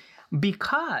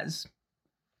 because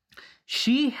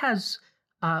she has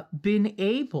been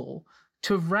able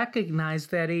to recognize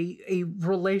that a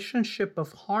relationship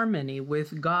of harmony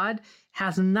with God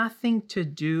has nothing to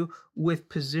do with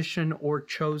position or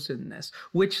chosenness,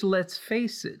 which, let's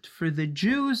face it, for the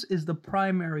Jews is the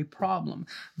primary problem.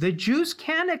 The Jews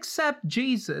can't accept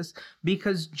Jesus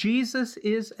because Jesus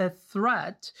is a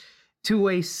threat to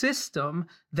a system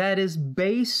that is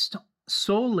based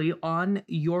solely on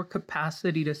your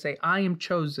capacity to say, I am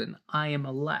chosen, I am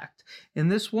elect.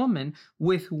 And this woman,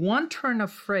 with one turn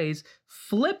of phrase,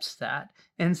 flips that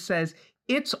and says,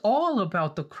 it's all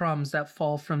about the crumbs that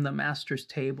fall from the master's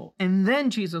table. And then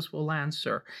Jesus will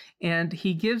answer. And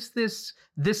he gives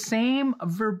the same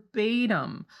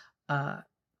verbatim, I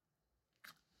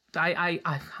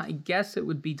guess it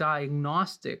would be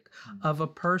diagnostic of a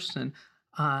person.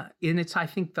 And it's, I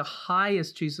think, the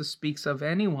highest Jesus speaks of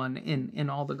anyone in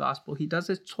all the gospel. He does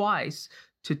it twice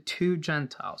to two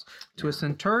Gentiles, to a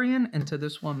centurion and to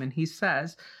this woman. He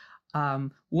says,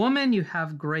 woman, you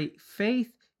have great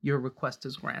faith. Your request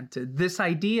is granted. This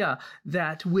idea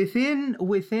that within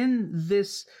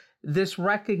this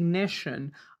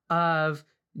recognition of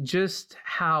just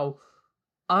how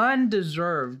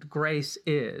undeserved grace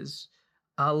is,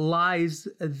 lies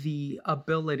the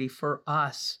ability for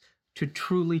us to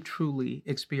truly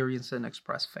experience and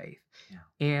express faith. Yeah.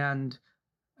 And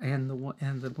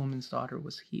the woman's daughter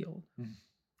was healed.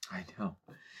 I know.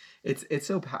 It's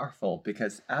so powerful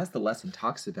because, as the lesson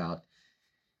talks about,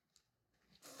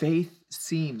 faith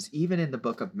seems, even in the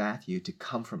book of Matthew, to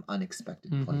come from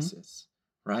unexpected places,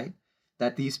 right?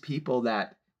 That these people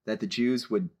that the Jews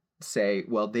would say,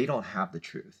 well, they don't have the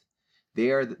truth.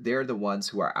 They're the ones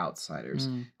who are outsiders.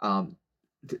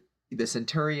 The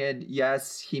centurion,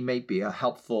 yes, he may be a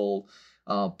helpful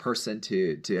person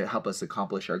to help us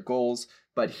accomplish our goals,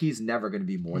 but he's never going to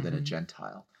be more than a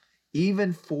Gentile.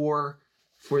 Even for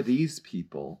these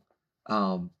people,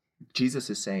 Jesus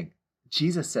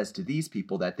says to these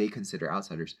people that they consider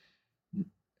outsiders,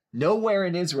 nowhere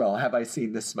in Israel have I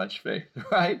seen this much faith,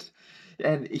 right?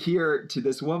 And here to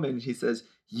this woman, he says,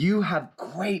 you have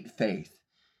great faith.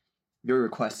 Your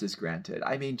request is granted.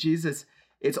 I mean, Jesus,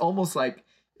 it's almost like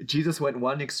Jesus went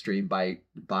one extreme by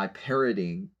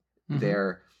parroting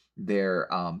their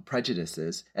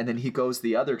prejudices, and then he goes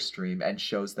the other extreme and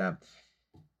shows them,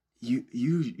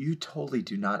 you totally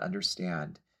do not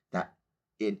understand that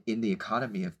in the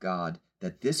economy of God,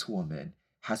 that this woman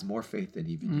has more faith than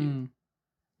even you.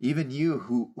 Even you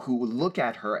who look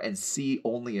at her and see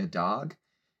only a dog,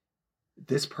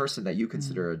 this person that you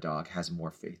consider a dog has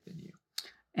more faith than you.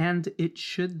 And it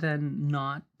should then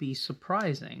not be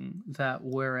surprising that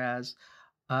whereas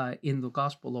in the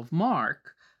Gospel of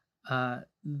Mark,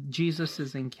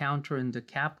 Jesus' encounter in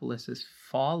Decapolis is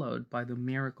followed by the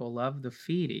miracle of the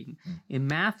feeding, in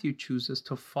Matthew chooses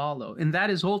to follow. And that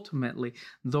is ultimately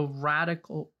the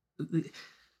radical...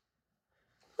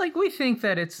 Like, we think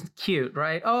that it's cute,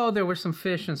 right? Oh, there were some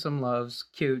fish and some loaves.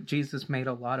 Cute. Jesus made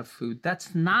a lot of food.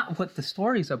 That's not what the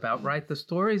story's about, right? The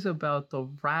story's about the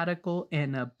radical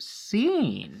and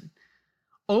obscene,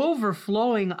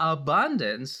 overflowing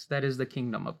abundance that is the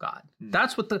kingdom of God.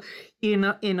 That's what in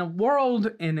a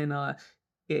world and in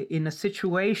a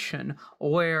situation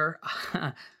where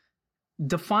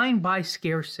defined by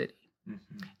scarcity,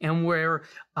 and where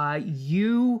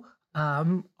you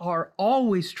are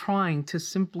always trying to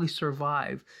simply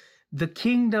survive, the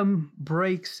kingdom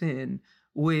breaks in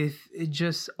with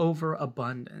just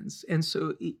overabundance. And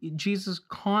so Jesus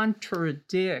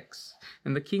contradicts,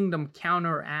 and the kingdom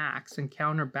counteracts and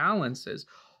counterbalances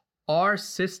our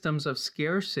systems of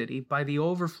scarcity by the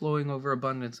overflowing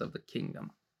overabundance of the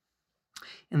kingdom.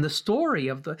 And the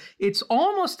story it's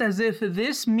almost as if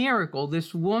this miracle,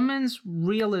 this woman's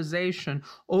realization,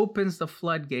 opens the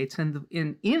floodgates. And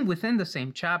within the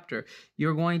same chapter,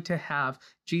 you're going to have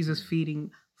Jesus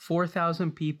feeding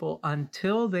 4,000 people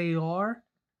until they are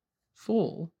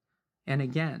full. And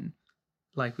again,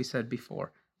 like we said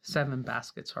before, 7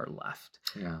 baskets are left.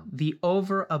 Yeah. The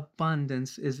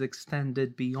overabundance is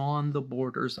extended beyond the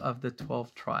borders of the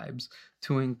 12 tribes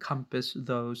to encompass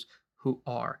those who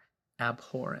are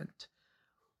abhorrent,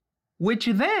 which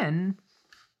then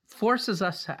forces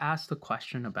us to ask the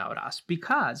question about us,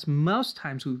 because most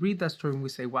times we read that story and we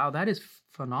say, wow, that is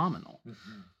phenomenal.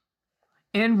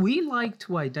 And we like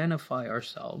to identify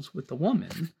ourselves with the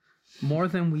woman more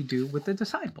than we do with the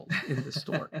disciples in this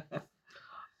story.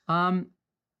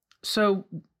 So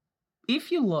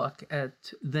if you look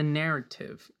at the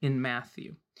narrative in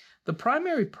Matthew, the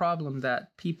primary problem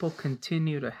that people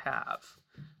continue to have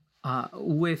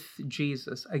with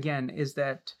Jesus, again, is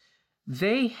that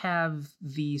they have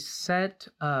the set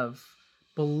of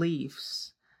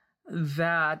beliefs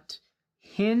that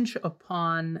hinge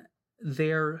upon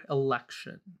their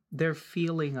election, their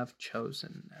feeling of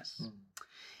chosenness. Mm.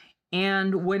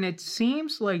 And when it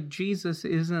seems like Jesus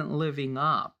isn't living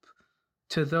up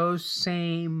to those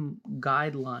same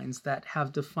guidelines that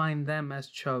have defined them as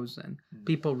chosen,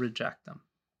 people reject them.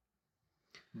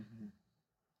 Mm-hmm.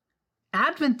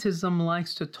 Adventism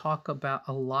likes to talk about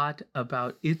a lot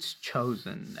about its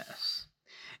chosenness.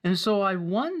 And so I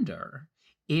wonder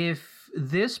if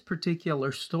this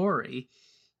particular story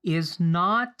is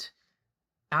not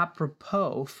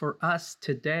apropos for us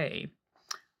today,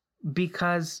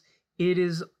 because it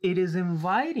is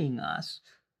inviting us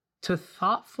to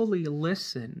thoughtfully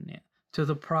listen to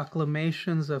the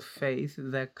proclamations of faith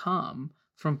that come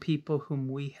from people whom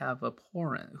we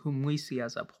see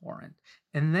as abhorrent.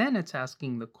 And then it's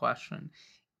asking the question,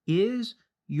 is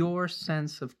your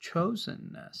sense of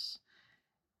chosenness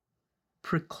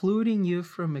precluding you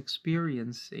from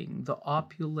experiencing the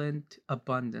opulent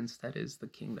abundance that is the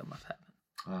kingdom of heaven?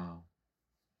 Wow.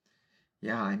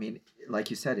 Yeah, I mean,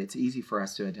 like you said, it's easy for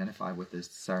us to identify with this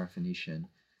Syrophoenician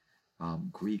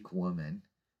Greek woman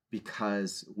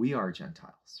because we are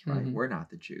Gentiles, right? Mm-hmm. We're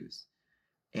not the Jews.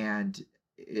 And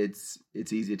it's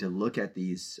easy to look at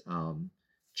these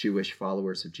Jewish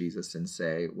followers of Jesus and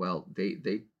say, well,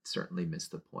 they certainly missed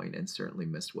the point and certainly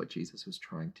missed what Jesus was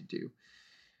trying to do.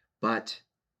 But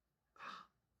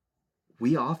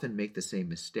we often make the same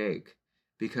mistake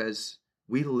because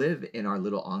we live in our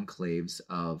little enclaves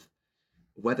of,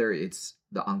 whether it's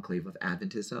the enclave of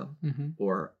Adventism Mm-hmm.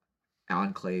 or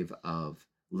enclave of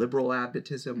liberal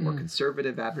Adventism or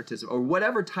conservative Adventism or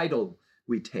whatever title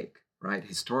we take, right?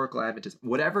 Historical Adventism,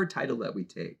 whatever title that we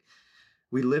take.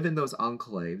 We live in those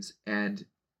enclaves and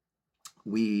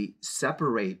we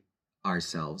separate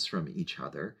ourselves from each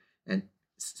other and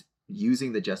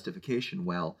using the justification,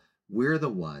 well, we're the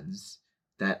ones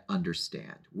that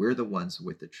understand. We're the ones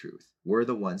with the truth. We're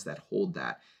the ones that hold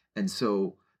that. And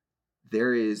so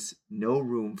there is no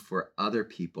room for other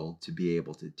people to be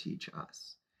able to teach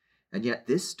us. And yet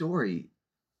this story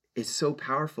is so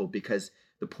powerful because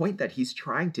the point that he's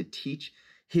trying to teach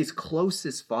his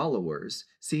closest followers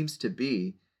seems to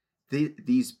be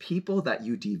these people that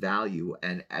you devalue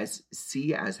and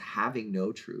see as having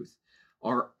no truth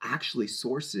are actually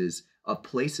sources of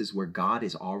places where God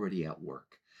is already at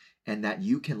work, and that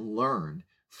you can learn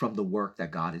from the work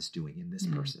that God is doing in this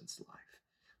person's life.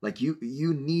 Like you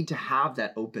need to have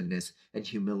that openness and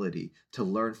humility to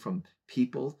learn from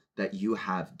people that you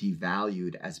have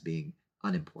devalued as being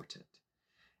unimportant.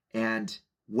 And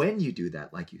when you do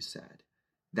that, like you said,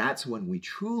 that's when we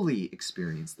truly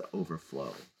experience the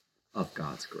overflow of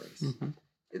God's grace.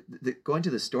 Mm-hmm. Going to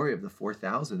the story of the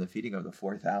 4,000, the feeding of the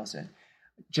 4,000,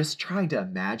 just trying to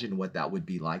imagine what that would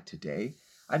be like today.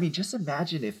 I mean, just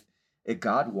imagine if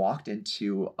God walked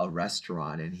into a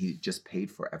restaurant and he just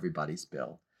paid for everybody's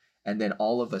bill. And then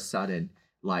all of a sudden,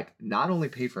 like, not only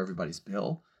paid for everybody's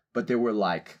bill, but there were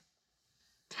like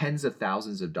tens of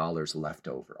thousands of dollars left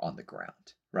over on the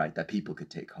ground, right? That people could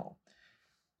take home.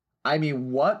 I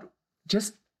mean,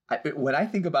 when I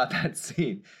think about that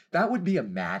scene, that would be a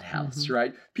madhouse,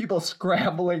 right? People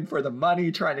scrambling for the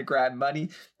money, trying to grab money.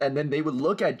 And then they would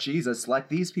look at Jesus like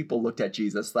these people looked at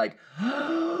Jesus like,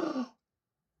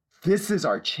 this is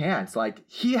our chance. Like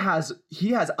he has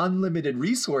unlimited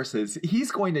resources.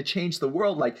 He's going to change the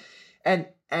world. Like, and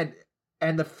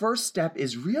the first step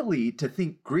is really to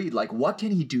think greed. Like, what can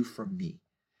he do for me?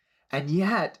 And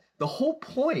yet the whole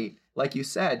point, like you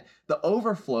said, the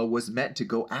overflow was meant to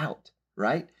go out,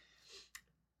 right?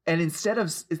 And instead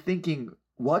of thinking,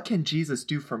 what can Jesus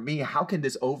do for me? How can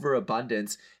this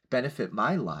overabundance benefit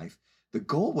my life? The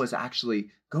goal was actually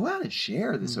go out and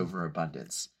share this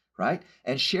overabundance, right?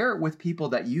 And share it with people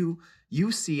that you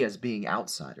see as being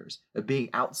outsiders, of being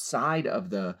outside of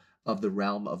the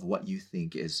realm of what you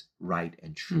think is right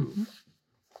and true.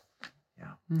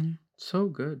 Yeah. So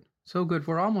good. So good.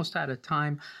 We're almost out of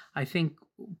time. I think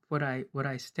what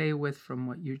I stay with from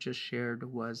what you just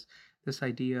shared was this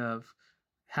idea of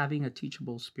having a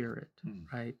teachable spirit,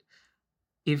 right?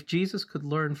 If Jesus could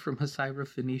learn from a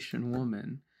Syrophoenician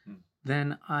woman,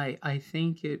 then I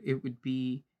think it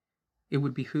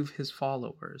would behoove his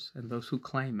followers and those who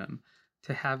claim him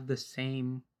to have the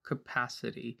same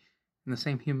capacity and the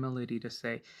same humility to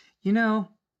say,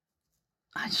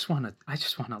 I just want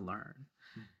to learn.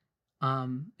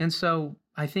 And so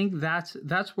I think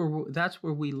that's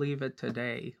where we leave it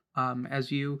today.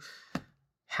 As you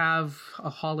have a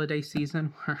holiday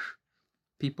season where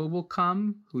people will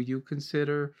come who you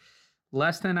consider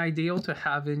less than ideal to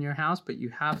have in your house, but you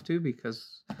have to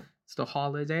because it's the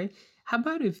holiday. How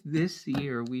about if this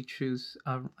year we choose,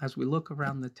 as we look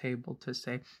around the table, to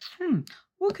say,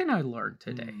 what can I learn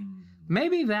today?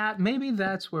 Maybe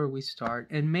that's where we start,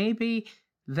 and maybe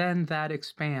then that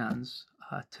expands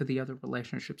to the other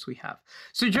relationships we have.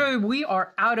 So Joey, we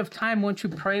are out of time. Won't you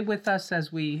pray with us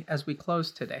as we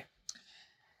close today?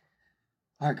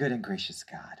 Our good and gracious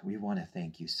God, we want to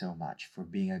thank you so much for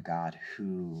being a God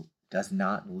who does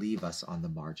not leave us on the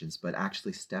margins, but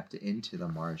actually stepped into the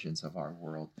margins of our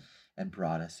world and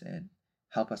brought us in.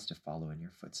 Help us to follow in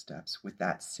your footsteps with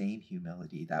that same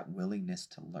humility, that willingness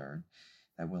to learn,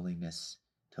 that willingness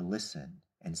to listen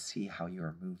and see how you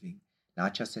are moving,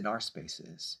 not just in our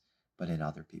spaces, but in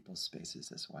other people's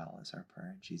spaces as well, as our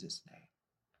prayer in Jesus' name.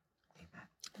 Amen.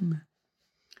 Amen.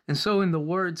 And so in the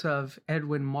words of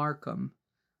Edwin Markham,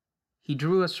 he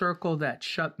drew a circle that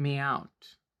shut me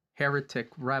out,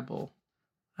 heretic, rebel,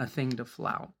 a thing to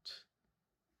flout.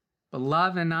 But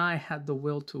love and I had the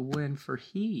will to win, for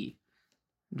he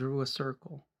drew a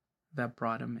circle that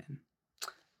brought him in.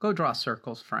 Go draw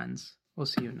circles, friends. We'll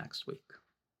see you next week.